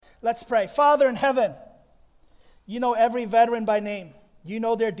Let's pray. Father in heaven, you know every veteran by name. You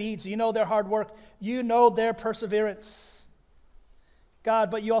know their deeds. You know their hard work. You know their perseverance.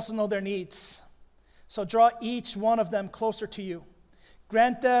 God, but you also know their needs. So draw each one of them closer to you.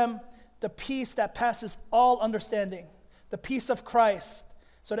 Grant them the peace that passes all understanding, the peace of Christ,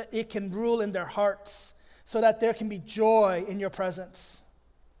 so that it can rule in their hearts, so that there can be joy in your presence.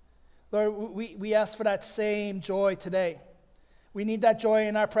 Lord, we ask for that same joy today. We need that joy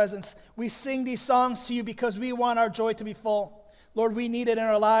in our presence. We sing these songs to you because we want our joy to be full. Lord, we need it in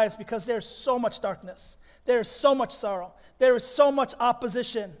our lives because there's so much darkness. There is so much sorrow. There is so much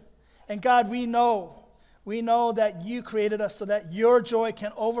opposition. And God, we know that you created us so that your joy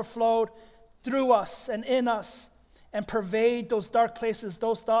can overflow through us and in us and pervade those dark places,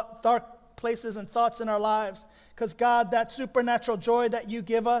 dark places and thoughts in our lives. Because God, that supernatural joy that you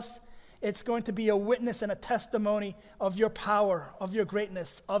give us, it's going to be a witness and a testimony of your power, of your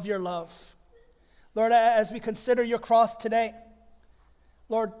greatness, of your love. Lord, as we consider your cross today,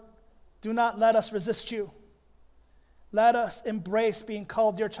 Lord, do not let us resist you. Let us embrace being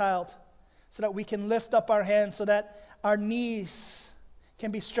called your child so that we can lift up our hands, so that our knees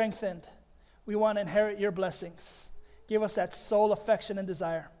can be strengthened. We want to inherit your blessings. Give us that soul affection and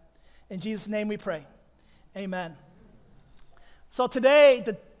desire. In Jesus' name we pray. Amen. So today,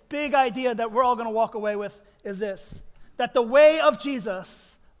 the big idea that we're all going to walk away with is this, that the way of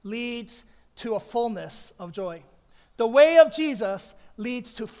Jesus leads to a fullness of joy. The way of Jesus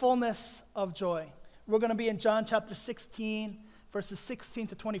leads to fullness of joy. We're going to be in John chapter 16, verses 16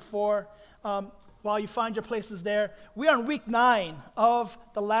 to 24. While you find your places there, we are in week 9 of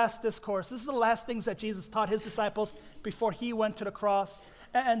the last discourse. This is the last things that Jesus taught his disciples before he went to the cross.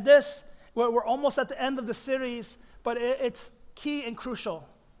 And this, we're almost at the end of the series, but it's key and crucial,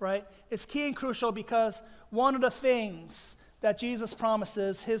 right? It's key and crucial because one of the things that Jesus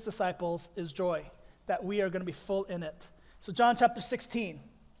promises his disciples is joy, that we are going to be full in it. So John chapter 16,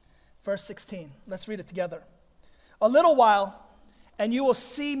 verse 16. Let's read it together. A little while, and you will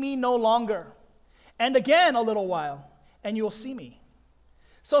see me no longer. And again a little while, and you will see me.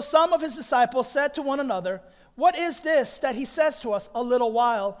 So some of his disciples said to one another, what is this that he says to us, a little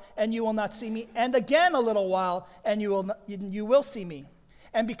while, and you will not see me, and again a little while, and you will see me?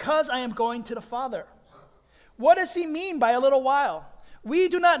 And because I am going to the Father. What does he mean by a little while? We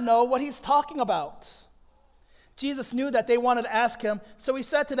do not know what he's talking about. Jesus knew that they wanted to ask him, so he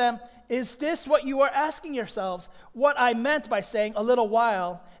said to them, is this what you are asking yourselves? What I meant by saying a little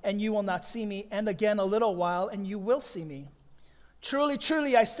while, and you will not see me, and again a little while, and you will see me. Truly,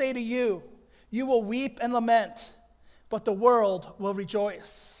 truly, I say to you, you will weep and lament, but the world will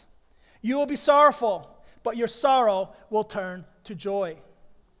rejoice. You will be sorrowful, but your sorrow will turn to joy.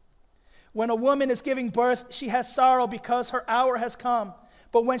 When a woman is giving birth, she has sorrow because her hour has come.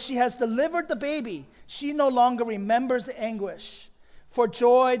 But when she has delivered the baby, she no longer remembers the anguish for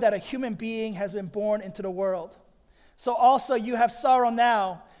joy that a human being has been born into the world. So also you have sorrow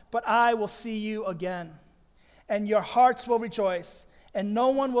now, but I will see you again, and your hearts will rejoice, and no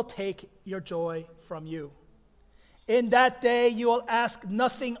one will take your joy from you. In that day you will ask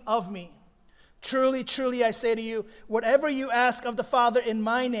nothing of me. Truly, truly, I say to you, whatever you ask of the Father in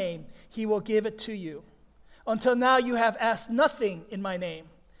my name, he will give it to you. Until now you have asked nothing in my name.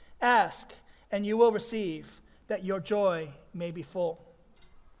 Ask, and you will receive, that your joy may be full.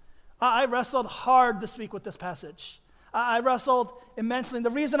 I wrestled hard this week with this passage. I wrestled immensely. And the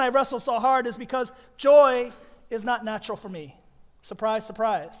reason I wrestled so hard is because joy is not natural for me. Surprise,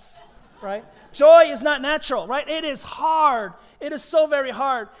 surprise, right? Joy is not natural, right? It is hard. It is so very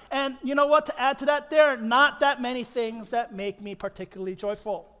hard. And you know what? To add to that, there are not that many things that make me particularly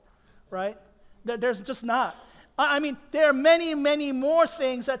joyful, right? There's just not. I mean, there are many, many more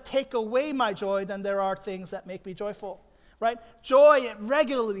things that take away my joy than there are things that make me joyful, right? Joy, it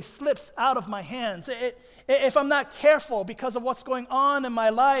regularly slips out of my hands. If I'm not careful because of what's going on in my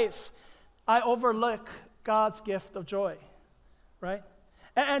life, I overlook God's gift of joy, right?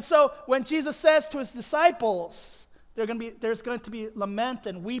 And so when Jesus says to his disciples, there's going to be lament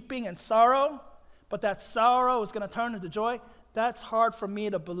and weeping and sorrow, but that sorrow is going to turn into joy, that's hard for me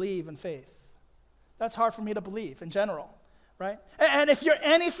to believe in faith. That's hard for me to believe in general, right? And if you're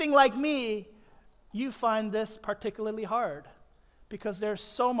anything like me, you find this particularly hard because there's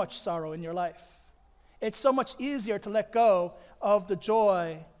so much sorrow in your life. It's so much easier to let go of the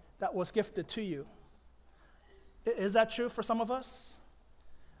joy that was gifted to you. Is that true for some of us?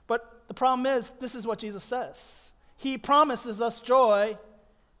 But the problem is, this is what Jesus says. He promises us joy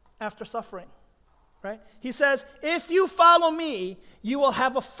after suffering, right? He says, if you follow me, you will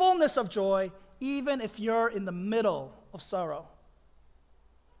have a fullness of joy even if you're in the middle of sorrow.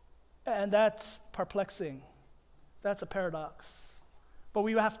 And that's perplexing. That's a paradox. But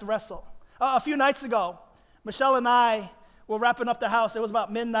we have to wrestle. A few nights ago, Michelle and I were wrapping up the house. It was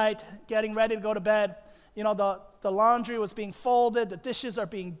about midnight, getting ready to go to bed. You know, the laundry was being folded, the dishes are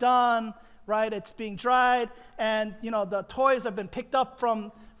being done, right? It's being dried, and, you know, the toys have been picked up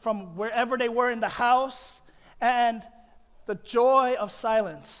from wherever they were in the house, and the joy of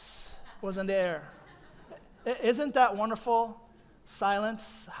silence was in the air. Isn't that wonderful?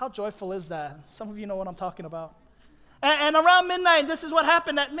 Silence. How joyful is that? Some of you know what I'm talking about. And around midnight, this is what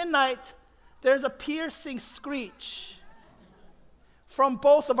happened. At midnight, there's a piercing screech from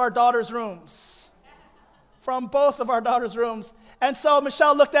both of our daughters' rooms. From both of our daughters' rooms. And so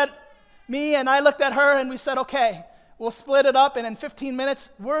Michelle looked at me and I looked at her and we said, okay, we'll split it up and in 15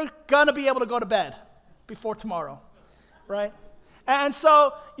 minutes, we're going to be able to go to bed before tomorrow, right? And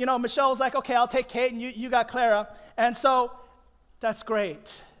so, you know, Michelle was like, okay, I'll take Kate and you got Clara. And so that's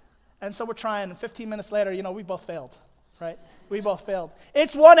great. And so we're trying, and 15 minutes later, you know, we both failed, right? We both failed.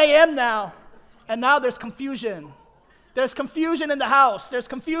 It's 1 a.m. now, and now there's confusion. There's confusion in the house. There's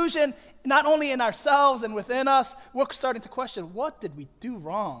confusion not only in ourselves and within us. We're starting to question, what did we do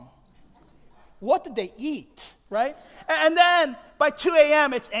wrong? What did they eat, right? And then by 2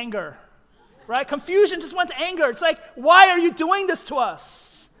 a.m., it's anger, right? Confusion just went to anger. It's like, why are you doing this to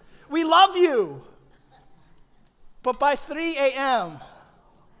us? We love you. But by 3 a.m.,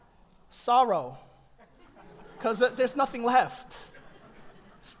 sorrow, because there's nothing left.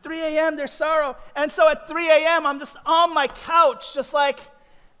 It's 3 a.m., there's sorrow. And so at 3 a.m., I'm just on my couch, just like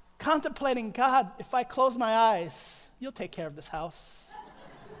contemplating, God, if I close my eyes, you'll take care of this house.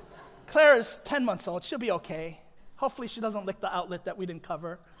 Clara's 10 months old. She'll be okay. Hopefully she doesn't lick the outlet that we didn't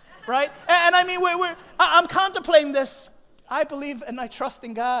cover, right? And I mean, I'm contemplating this. I believe and I trust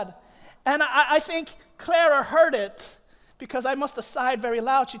in God. And I think Clara heard it because I must have sighed very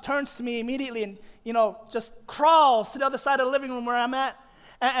loud. She turns to me immediately and, you know, just crawls to the other side of the living room where I'm at.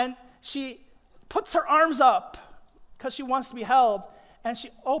 And she puts her arms up because she wants to be held. And she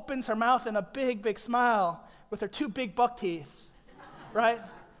opens her mouth in a big, big smile with her 2 big buck teeth, right?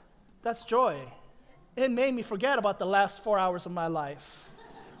 That's joy. It made me forget about the last 4 hours of my life,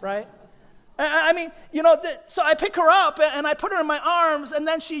 right? I mean, you know, so I pick her up and I put her in my arms and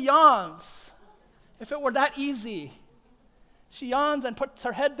then she yawns. If it were that easy. She yawns and puts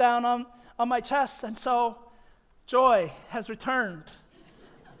her head down on my chest, and so joy has returned.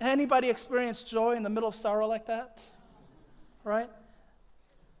 Anybody experience joy in the middle of sorrow like that? Right?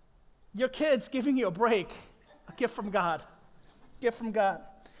 Your kid's giving you a break, a gift from God. Gift from God.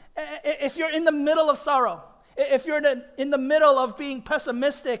 If you're in the middle of sorrow, if you're in the middle of being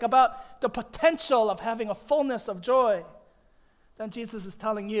pessimistic about the potential of having a fullness of joy, then Jesus is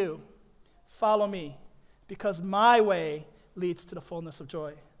telling you, follow me, because my way leads to the fullness of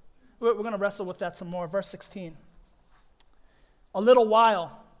joy. We're going to wrestle with that some more. Verse 16. A little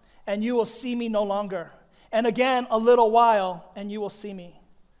while, and you will see me no longer. And again, a little while, and you will see me.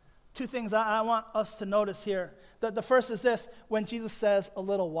 2 things I want us to notice here. The first is this, when Jesus says a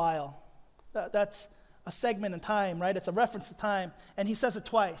little while. That's a segment in time, right? It's a reference to time, and he says it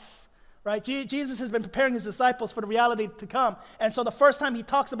twice, right? Jesus has been preparing his disciples for the reality to come, and so the first time he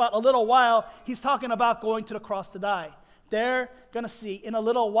talks about a little while, he's talking about going to the cross to die. They're going to see in a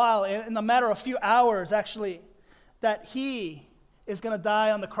little while, in a matter of a few hours actually, that he is going to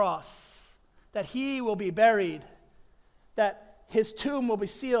die on the cross, that he will be buried, that his tomb will be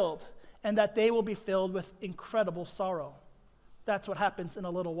sealed, and that they will be filled with incredible sorrow. That's what happens in a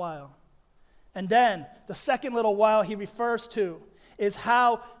little while. And then the second little while he refers to is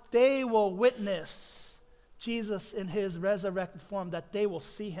how they will witness Jesus in his resurrected form, that they will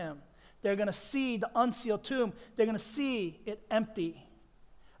see him. They're going to see the unsealed tomb. They're going to see it empty.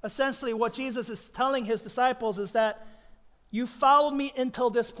 Essentially, what Jesus is telling his disciples is that you followed me until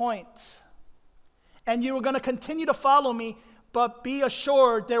this point, and you are going to continue to follow me, but be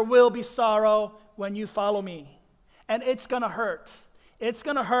assured there will be sorrow when you follow me. And it's going to hurt. It's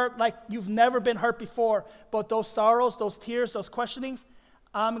going to hurt like you've never been hurt before, but those sorrows, those tears, those questionings,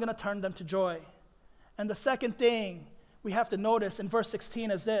 I'm going to turn them to joy. And the second thing we have to notice in verse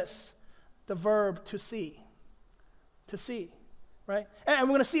 16 is this. The verb to see. To see, right? And we're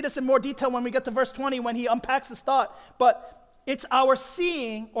going to see this in more detail when we get to verse 20 when he unpacks this thought. But it's our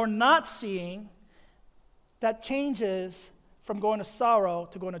seeing or not seeing that changes from going to sorrow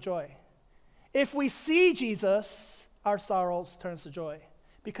to going to joy. If we see Jesus, our sorrows turns to joy.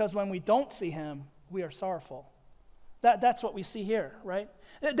 Because when we don't see him, we are sorrowful. That's what we see here, right?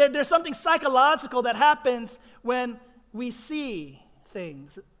 There's something psychological that happens when we see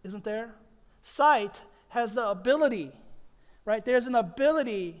things, isn't there? Sight has the ability, right? There's an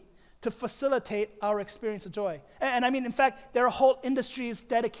ability to facilitate our experience of joy. And I mean, in fact, there are whole industries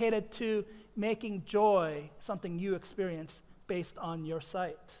dedicated to making joy something you experience based on your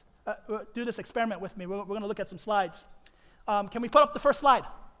sight. Do this experiment with me. We're going to look at some slides. Can we put up the first slide?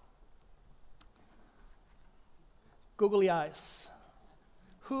 Googly eyes.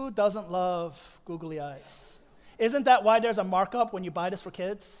 Who doesn't love googly eyes? Isn't that why there's a markup when you buy this for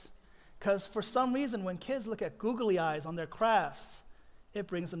kids? Because for some reason, when kids look at googly eyes on their crafts, it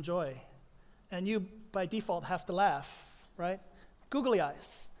brings them joy. And you, by default, have to laugh, right? Googly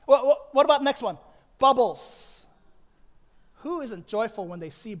eyes. What about the next one? Bubbles. Who isn't joyful when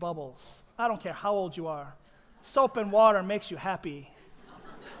they see bubbles? I don't care how old you are. Soap and water makes you happy,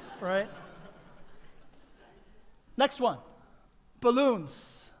 right? Next one.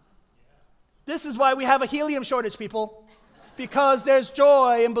 Balloons. This is why we have a helium shortage, people, because there's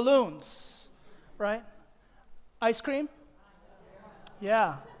joy in balloons, right? Ice cream?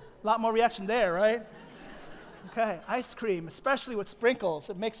 Yeah, a lot more reaction there, right? Okay, ice cream, especially with sprinkles,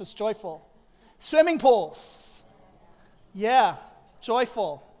 it makes us joyful. Swimming pools. Yeah,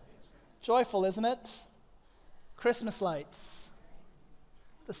 joyful. Joyful, isn't it? Christmas lights.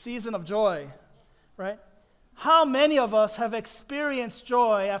 The season of joy, right? How many of us have experienced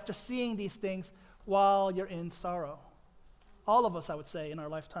joy after seeing these things while you're in sorrow? All of us, I would say, in our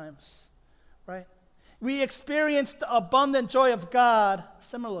lifetimes, right? We experience the abundant joy of God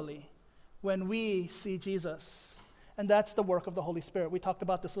similarly when we see Jesus. And that's the work of the Holy Spirit. We talked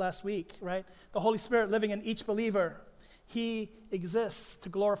about this last week, right? The Holy Spirit living in each believer. He exists to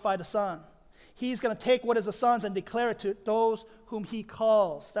glorify the Son. He's going to take what is the Son's and declare it to those whom He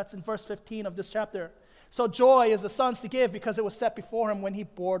calls. That's in verse 15 of this chapter. So joy is the Son's to give because it was set before Him when He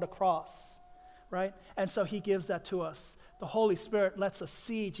bore the cross, right? And so He gives that to us. The Holy Spirit lets us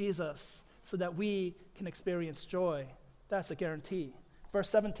see Jesus so that we can experience joy. That's a guarantee. Verse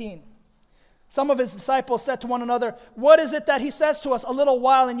 17. Some of His disciples said to one another, "What is it that He says to us? A little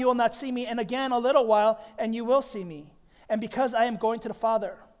while and you will not see me, and again a little while and you will see me. And because I am going to the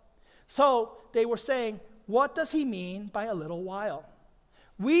Father." So they were saying, what does He mean by a little while?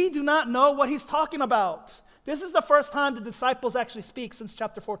 We do not know what He's talking about. This is the first time the disciples actually speak since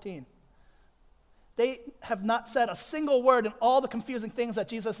chapter 14. They have not said a single word in all the confusing things that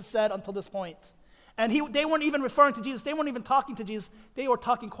Jesus has said until this point. And they weren't even referring to Jesus. They weren't even talking to Jesus. They were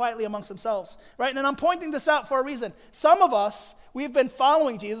talking quietly amongst themselves, right? And I'm pointing this out for a reason. Some of us, we've been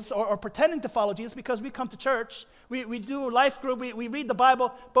following Jesus or pretending to follow Jesus because we come to church. We do a life group. We read the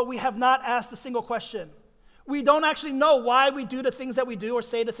Bible, but we have not asked a single question. We don't actually know why we do the things that we do or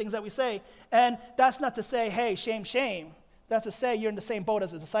say the things that we say. And that's not to say, hey, shame, shame. That's to say you're in the same boat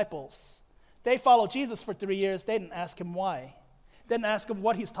as the disciples. They followed Jesus for 3 years. They didn't ask Him why. They didn't ask Him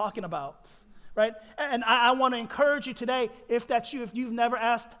what He's talking about. Right? And I want to encourage you today, if that's you, if you've never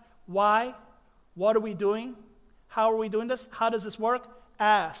asked why, what are we doing, how are we doing this, how does this work,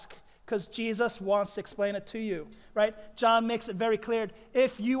 ask, because Jesus wants to explain it to you. Right? John makes it very clear.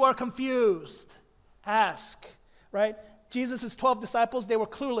 If you are confused, ask. Right? Jesus' 12 disciples, they were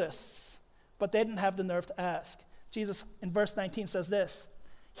clueless, but they didn't have the nerve to ask. Jesus, in verse 19, says this.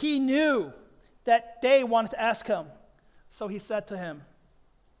 He knew that they wanted to ask Him, so He said to him,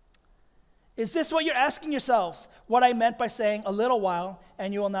 "Is this what you're asking yourselves? What I meant by saying, a little while,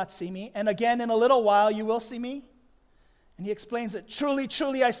 and you will not see me, and again in a little while you will see me?" And He explains it. "Truly,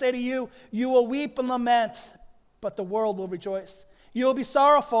 truly, I say to you, you will weep and lament, but the world will rejoice. You will be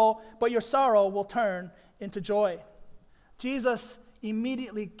sorrowful, but your sorrow will turn into joy." Jesus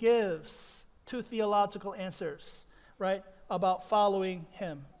immediately gives two theological answers, right, about following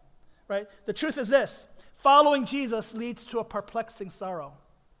Him, right? The truth is this. Following Jesus leads to a perplexing sorrow.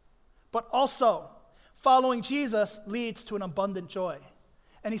 But also, following Jesus leads to an abundant joy.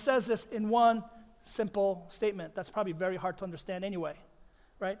 And He says this in one simple statement that's probably very hard to understand anyway,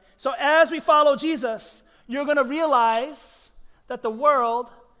 right? So as we follow Jesus, you're going to realize that the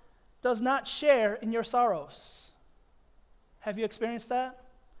world does not share in your sorrows. Have you experienced that?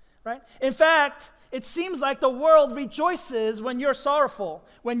 Right? In fact, it seems like the world rejoices when you're sorrowful,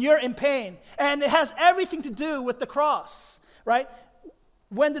 when you're in pain. And it has everything to do with the cross, right?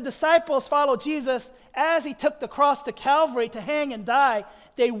 When the disciples followed Jesus, as He took the cross to Calvary to hang and die,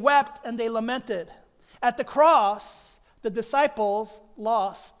 they wept and they lamented. At the cross, the disciples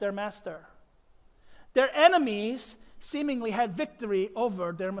lost their master. Their enemies seemingly had victory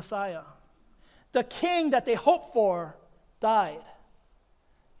over their Messiah. The king that they hoped for died.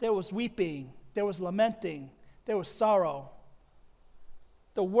 There was weeping, there was lamenting, there was sorrow.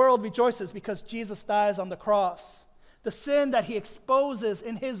 The world rejoices because Jesus dies on the cross. The sin that He exposes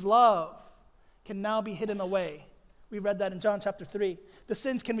in His love can now be hidden away We read that in John chapter 3. The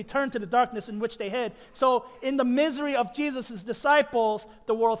sins can return to the darkness in which they hid. So in the misery of Jesus' disciples,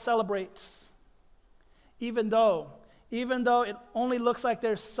 the world celebrates. Even though it only looks like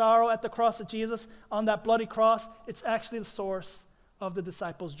there's sorrow at the cross of Jesus, on that bloody cross, it's actually the source of the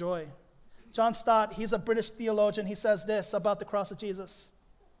disciples' joy. John Stott, he's a British theologian, he says this about the cross of Jesus.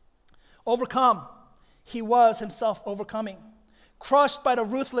 Overcome, he was himself overcoming. Crushed by the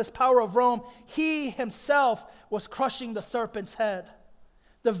ruthless power of Rome, he himself was crushing the serpent's head.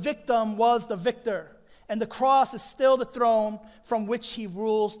 The victim was the victor, and the cross is still the throne from which he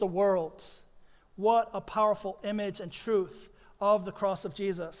rules the world. What a powerful image and truth of the cross of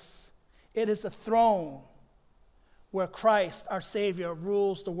Jesus. It is the throne where Christ, our Savior,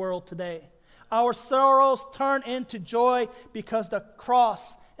 rules the world today. Our sorrows turn into joy because the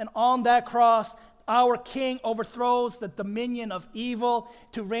cross, and on that cross, our King overthrows the dominion of evil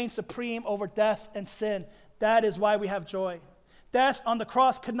to reign supreme over death and sin. That is why we have joy. Death on the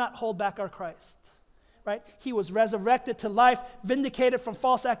cross could not hold back our Christ. Right? He was resurrected to life, vindicated from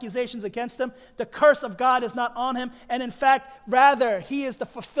false accusations against him. The curse of God is not on him, and in fact, rather, he is the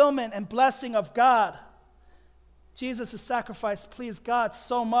fulfillment and blessing of God. Jesus' sacrifice pleased God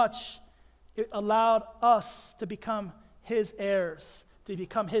so much, it allowed us to become his heirs, to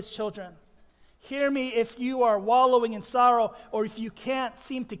become his children. Hear me if you are wallowing in sorrow, or if you can't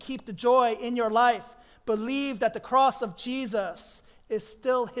seem to keep the joy in your life. Believe that the cross of Jesus is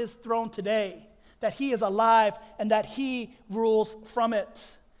still his throne today, that he is alive and that he rules from it.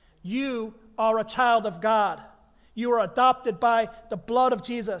 You are a child of God. You are adopted by the blood of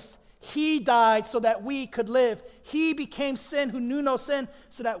Jesus. He died so that we could live. He became sin who knew no sin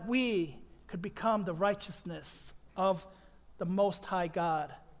so that we could become the righteousness of the Most High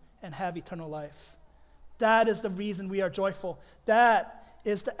God and have eternal life. That is the reason we are joyful. That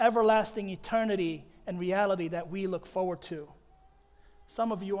is the everlasting eternity and reality that we look forward to.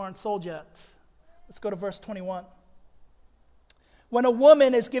 Some of you aren't sold yet. Let's go to verse 21. When a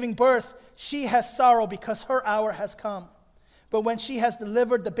woman is giving birth, she has sorrow because her hour has come. But when she has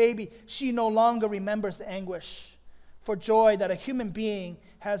delivered the baby, she no longer remembers the anguish for joy that a human being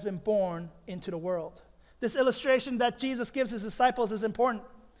has been born into the world. This illustration that Jesus gives his disciples is important.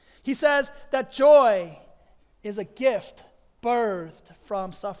 He says that joy is a gift birthed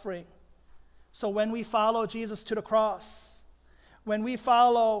from suffering. So when we follow Jesus to the cross, when we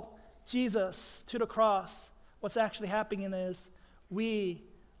follow Jesus to the cross, what's actually happening is we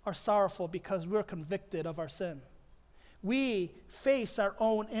are sorrowful because we're convicted of our sin. We face our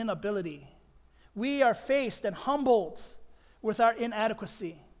own inability. We are faced and humbled with our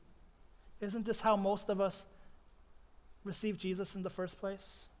inadequacy. Isn't this how most of us receive Jesus in the first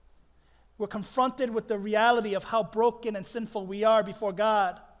place? We're confronted with the reality of how broken and sinful we are before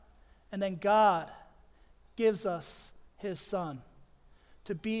God. And then God gives us his Son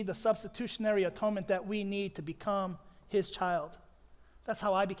to be the substitutionary atonement that we need to become his child. That's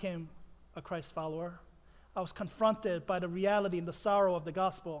how I became a Christ follower. I was confronted by the reality and the sorrow of the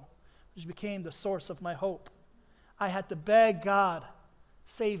gospel, which became the source of my hope. I had to beg God,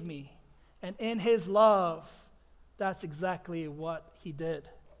 save me. And in his love, that's exactly what he did.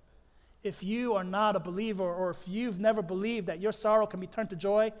 If you are not a believer, or if you've never believed that your sorrow can be turned to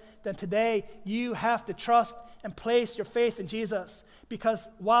joy, then today you have to trust and place your faith in Jesus. Because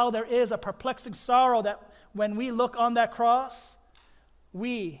while there is a perplexing sorrow that when we look on that cross,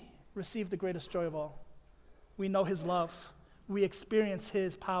 we receive the greatest joy of all. We know his love. We experience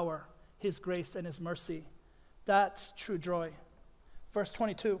his power, his grace, and his mercy. That's true joy. Verse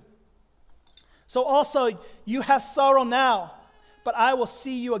 22. So also you have sorrow now, but I will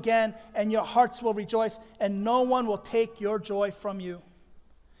see you again, and your hearts will rejoice, and no one will take your joy from you.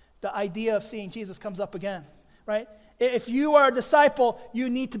 The idea of seeing Jesus comes up again, right? If you are a disciple,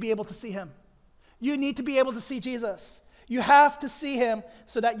 you need to be able to see him. You need to be able to see Jesus. You have to see him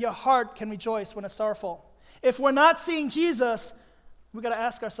so that your heart can rejoice when it's sorrowful. If we're not seeing Jesus, we've got to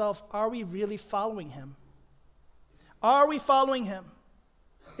ask ourselves, are we really following him? Are we following him?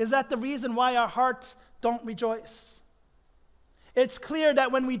 Is that the reason why our hearts don't rejoice? It's clear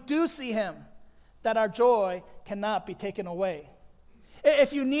that when we do see him, that our joy cannot be taken away.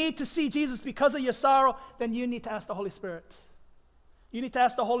 If you need to see Jesus because of your sorrow, then you need to ask the Holy Spirit. You need to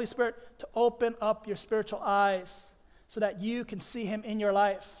ask the Holy Spirit to open up your spiritual eyes so that you can see him in your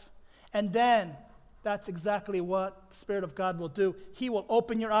life. And then that's exactly what the Spirit of God will do. He will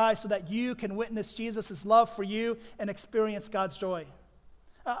open your eyes so that you can witness Jesus' love for you and experience God's joy.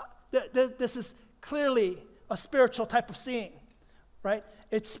 This is clearly a spiritual type of seeing, right?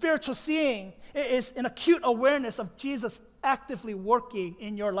 It's spiritual seeing. It is an acute awareness of Jesus actively working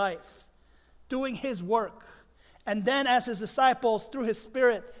in your life, doing his work. And then as his disciples, through his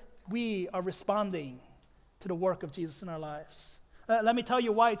Spirit, we are responding to the work of Jesus in our lives. Let me tell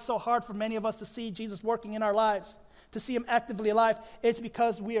you why it's so hard for many of us to see Jesus working in our lives, to see him actively alive. It's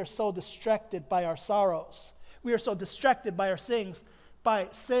because we are so distracted by our sorrows. We are so distracted by our sins, by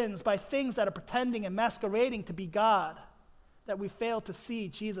things that are pretending and masquerading to be God, that we fail to see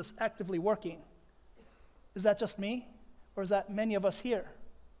Jesus actively working. Is that just me? Or is that many of us here?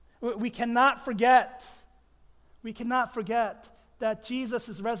 We cannot forget that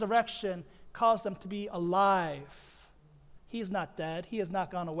Jesus' resurrection caused them to be alive. He is not dead. He has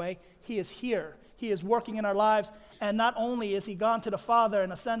not gone away. He is here. He is working in our lives. And not only is he gone to the Father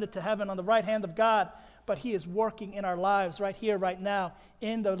and ascended to heaven on the right hand of God, but he is working in our lives right here, right now,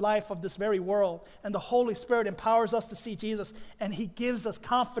 in the life of this very world. And the Holy Spirit empowers us to see Jesus, and he gives us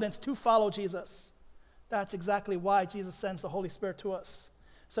confidence to follow Jesus. That's exactly why Jesus sends the Holy Spirit to us,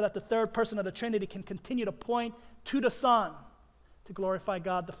 so that the third person of the Trinity can continue to point to the Son to glorify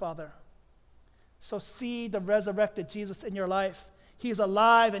God the Father. So see the resurrected Jesus in your life. He is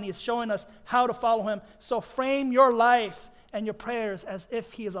alive, and he is showing us how to follow him. So frame your life and your prayers as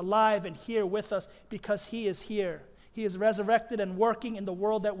if he is alive and here with us, because he is here. He is resurrected and working in the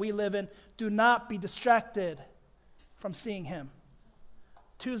world that we live in. Do not be distracted from seeing him.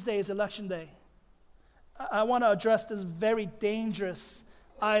 Tuesday is election day. I want to address this very dangerous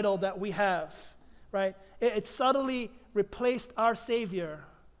idol that we have, right? It subtly replaced our Savior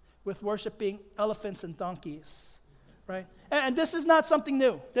with worshiping elephants and donkeys, right? And this is not something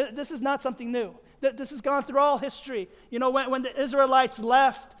new. This is not something new. This has gone through all history. You know, when the Israelites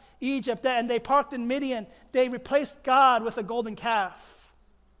left Egypt and they parked in Midian, they replaced God with a golden calf.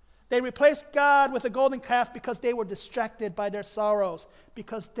 They replaced God with a golden calf because they were distracted by their sorrows,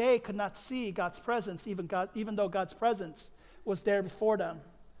 because they could not see God's presence, even though God's presence was there before them.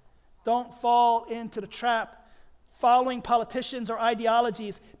 Don't fall into the trap following politicians or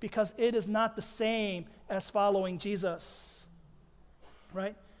ideologies, because it is not the same as following Jesus,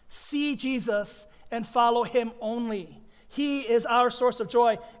 right? See Jesus and follow him only. He is our source of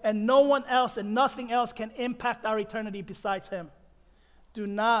joy, and no one else and nothing else can impact our eternity besides him. Do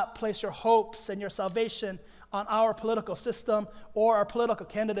not place your hopes and your salvation on our political system or our political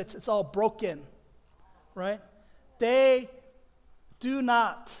candidates. It's all broken, right? They do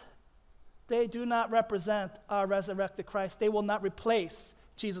not represent our resurrected Christ. They will not replace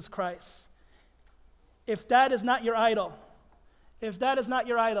Jesus Christ. If that is not your idol, then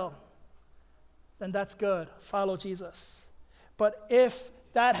that's good. Follow Jesus. But if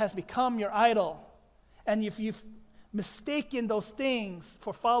that has become your idol, and if you've mistaken those things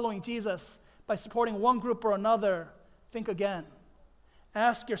for following Jesus by supporting one group or another, think again.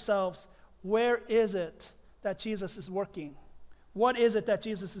 Ask yourselves, where is it that Jesus is working? What is it that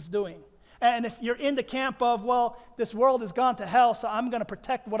Jesus is doing? And if you're in the camp of, well, this world has gone to hell, so I'm going to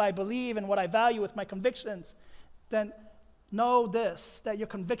protect what I believe and what I value with my convictions, then know this, that your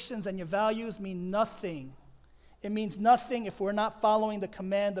convictions and your values mean nothing. It means nothing if we're not following the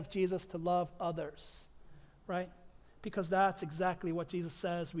command of Jesus to love others, right? Because that's exactly what Jesus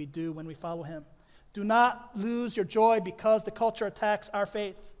says we do when we follow him. Do not lose your joy because the culture attacks our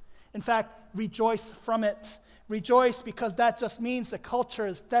faith. In fact, rejoice from it. Rejoice, because that just means the culture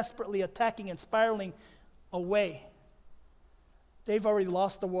is desperately attacking and spiraling away. They've already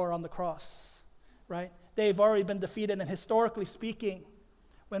lost the war on the cross, right? They've already been defeated, and historically speaking,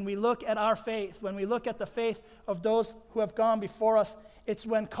 when we look at our faith, when we look at the faith of those who have gone before us, it's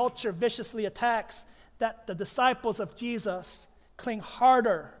when culture viciously attacks that the disciples of Jesus cling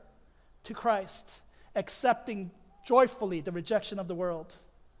harder to Christ, accepting joyfully the rejection of the world.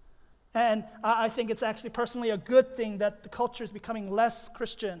 And I think it's actually personally a good thing that the culture is becoming less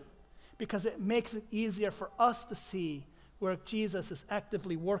Christian, because it makes it easier for us to see where Jesus is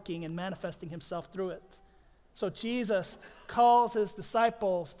actively working and manifesting himself through it. So Jesus calls his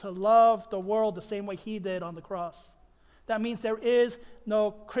disciples to love the world the same way he did on the cross. That means there is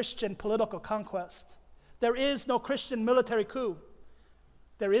no Christian political conquest. There is no Christian military coup.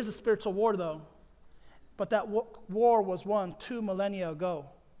 There is a spiritual war, though. But that war was won 2 millennia ago.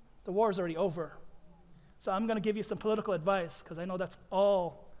 The war is already over. So I'm going to give you some political advice, because I know that's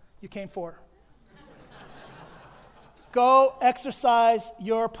all you came for. Go exercise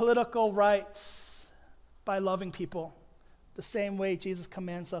your political rights by loving people the same way Jesus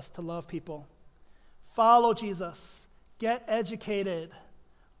commands us to love people. Follow Jesus. Get educated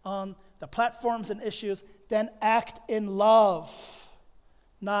on the platforms and issues. Then act in love,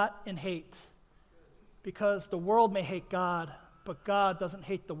 not in hate. Because the world may hate God, but God doesn't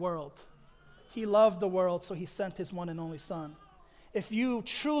hate the world. He loved the world, so he sent his one and only Son. If you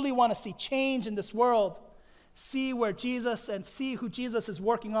truly want to see change in this world, See where Jesus and see who Jesus is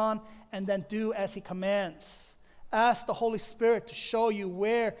working on, and then do as he commands. Ask the Holy Spirit to show you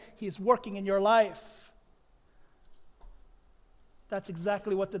where he's working in your life. That's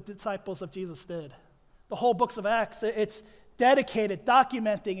exactly what the disciples of Jesus did. The whole books of Acts, it's dedicated,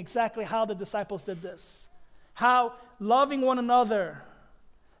 documenting exactly how the disciples did this. How loving one another,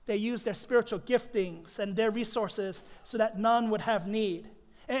 they used their spiritual giftings and their resources so that none would have need.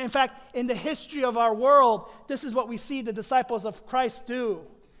 And in fact, in the history of our world, this is what we see the disciples of Christ do.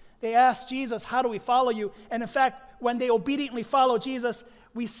 They asked Jesus, how do we follow you? And in fact, when they obediently follow Jesus,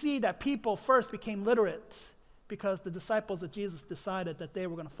 we see that people first became literate because the disciples of Jesus decided that they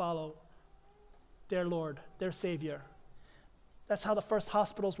were going to follow their Lord, their Savior. That's how the first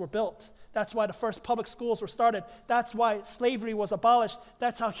hospitals were built. That's why the first public schools were started. That's why slavery was abolished.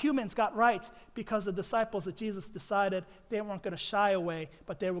 That's how humans got rights, because the disciples of Jesus decided they weren't going to shy away,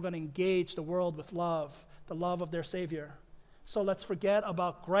 but they were going to engage the world with love, the love of their Savior. So let's forget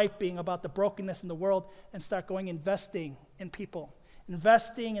about griping about the brokenness in the world and start going investing in people.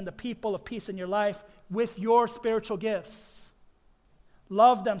 Investing in the people of peace in your life with your spiritual gifts.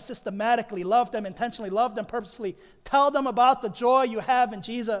 Love them systematically, love them intentionally, love them purposefully. Tell them about the joy you have in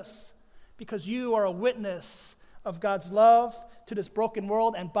Jesus, because you are a witness of God's love to this broken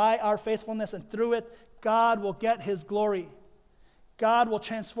world, and by our faithfulness and through it, God will get his glory. God will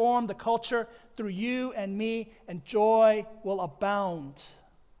transform the culture through you and me, and joy will abound.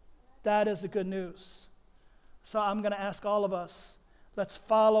 That is the good news. So I'm going to ask all of us, let's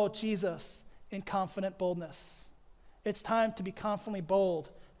follow Jesus in confident boldness. It's time to be confidently bold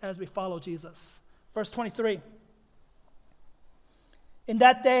as we follow Jesus. Verse 23. In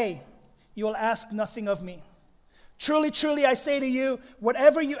that day, you will ask nothing of me. Truly, truly, I say to you,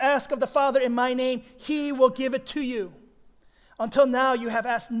 whatever you ask of the Father in my name, he will give it to you. Until now, you have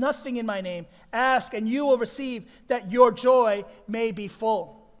asked nothing in my name. Ask, and you will receive, that your joy may be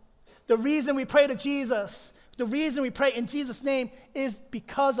full. The reason we pray to Jesus, the reason we pray in Jesus' name is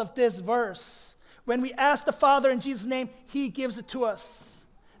because of this verse. When we ask the Father in Jesus' name, he gives it to us.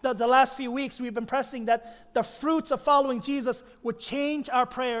 The last few weeks, we've been pressing that the fruits of following Jesus would change our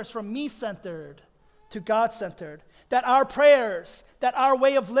prayers from me-centered to God-centered. That our prayers, that our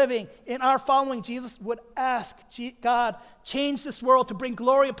way of living in our following Jesus would ask God, change this world to bring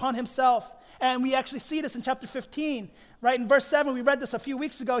glory upon himself. And we actually see this in chapter 15. Right in verse 7, we read this a few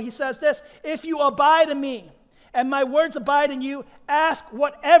weeks ago. He says this, if you abide in me, and my words abide in you, ask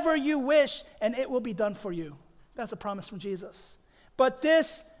whatever you wish, and it will be done for you. That's a promise from Jesus. But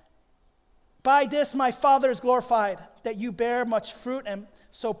by this my Father is glorified, that you bear much fruit, and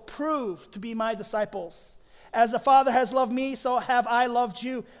so prove to be my disciples. As the Father has loved me, so have I loved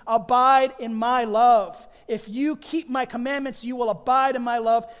you. Abide in my love. If you keep my commandments, you will abide in my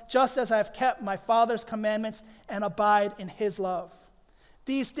love, just as I have kept my Father's commandments and abide in his love.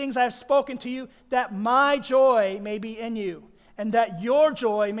 These things I have spoken to you, that my joy may be in you, and that your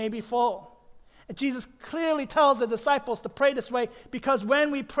joy may be full. And Jesus clearly tells the disciples to pray this way, because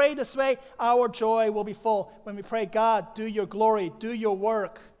when we pray this way, our joy will be full. When we pray, God, do your glory, do your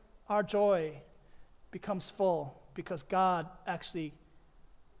work, our joy becomes full, because God actually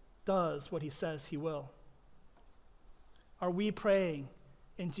does what he says he will. Are we praying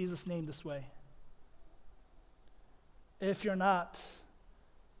in Jesus' name this way? If you're not,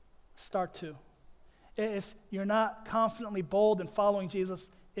 start to. If you're not confidently bold in following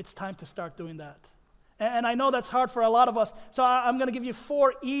Jesus, it's time to start doing that. And I know that's hard for a lot of us, so I'm going to give you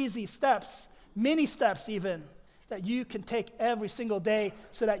 4 easy steps, mini steps even, that you can take every single day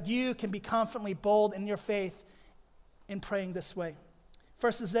so that you can be confidently bold in your faith in praying this way.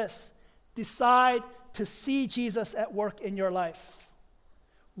 First is this: decide to see Jesus at work in your life.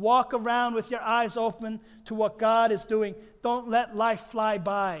 Walk around with your eyes open to what God is doing. Don't let life fly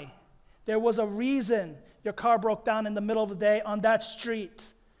by. There was a reason your car broke down in the middle of the day on that street.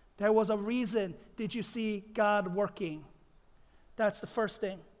 There was a reason. Did you see God working? That's the first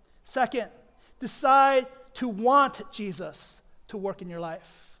thing. Second, decide to want Jesus to work in your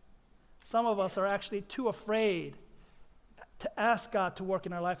life. Some of us are actually too afraid to ask God to work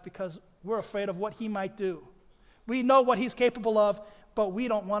in our life because we're afraid of what he might do. We know what he's capable of, but we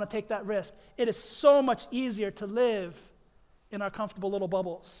don't want to take that risk. It is so much easier to live in our comfortable little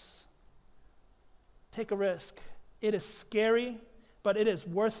bubbles. Take a risk. It is scary, but it is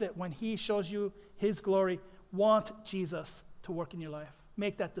worth it when he shows you his glory. Want Jesus to work in your life.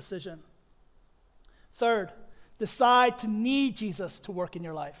 Make that decision. Third, decide to need Jesus to work in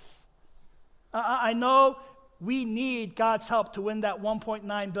your life. I know we need God's help to win that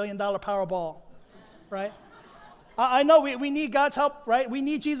 $1.9 billion Powerball, right? I know we need God's help, right? We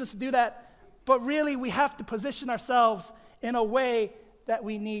need Jesus to do that. But really, we have to position ourselves in a way that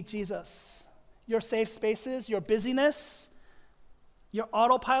we need Jesus. Your safe spaces, your busyness, your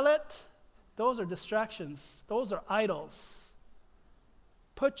autopilot, those are distractions. Those are idols.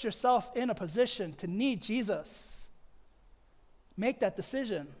 Put yourself in a position to need Jesus. Make that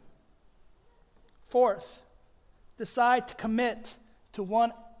decision. Fourth, decide to commit to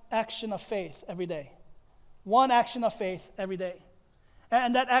one action of faith every day. One action of faith every day.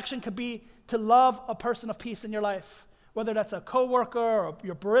 And that action could be to love a person of peace in your life, whether that's a coworker or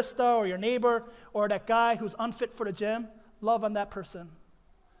your barista or your neighbor or that guy who's unfit for the gym. Love on that person,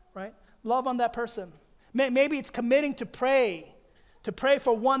 right? Love on that person. Maybe it's committing to pray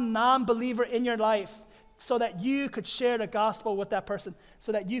for one non-believer in your life so that you could share the gospel with that person,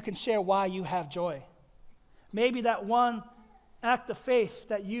 so that you can share why you have joy. Maybe that one act of faith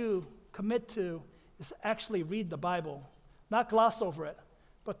that you commit to is to actually read the Bible, not gloss over it,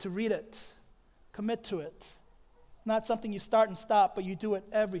 but to read it, commit to it. Not something you start and stop, but you do it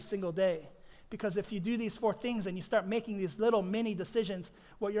every single day. Because if you do these 4 things and you start making these little mini decisions,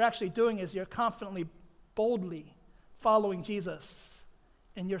 what you're actually doing is you're confidently, boldly following Jesus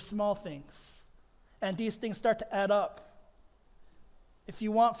in your small things. And these things start to add up. If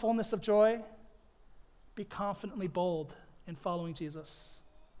you want fullness of joy, be confidently bold in following Jesus.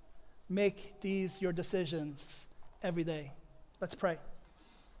 Make these your decisions every day. Let's pray.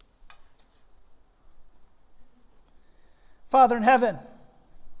 Father in heaven,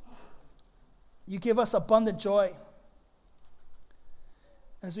 you give us abundant joy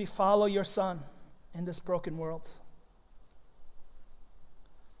as we follow your Son in this broken world.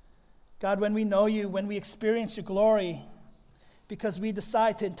 God, when we know you, when we experience your glory, because we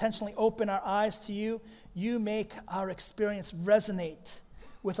decide to intentionally open our eyes to you, you make our experience resonate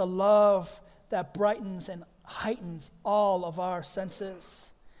with a love that brightens and heightens all of our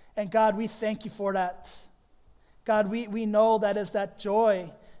senses. And God, we thank you for that. God, we know that is that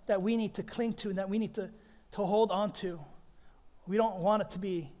joy that we need to cling to and that we need to hold on to. We don't want it to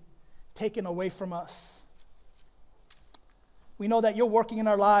be taken away from us. We know that you're working in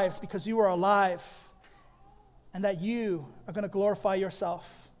our lives because you are alive and that you are going to glorify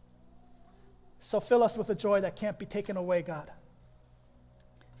yourself. So fill us with a joy that can't be taken away, God.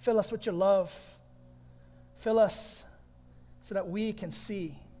 Fill us with your love. Fill us so that we can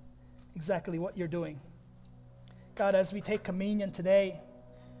see exactly what you're doing. God, as we take communion today,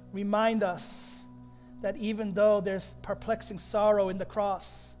 remind us that even though there's perplexing sorrow in the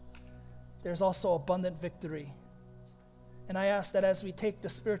cross, there's also abundant victory. And I ask that as we take the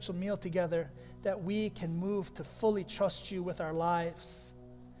spiritual meal together, that we can move to fully trust you with our lives.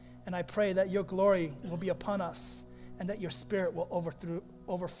 And I pray that your glory will be upon us and that your spirit will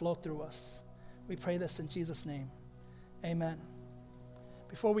overflow through us. We pray this in Jesus' name. Amen.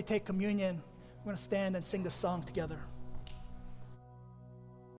 Before we take communion, we're going to stand and sing this song together.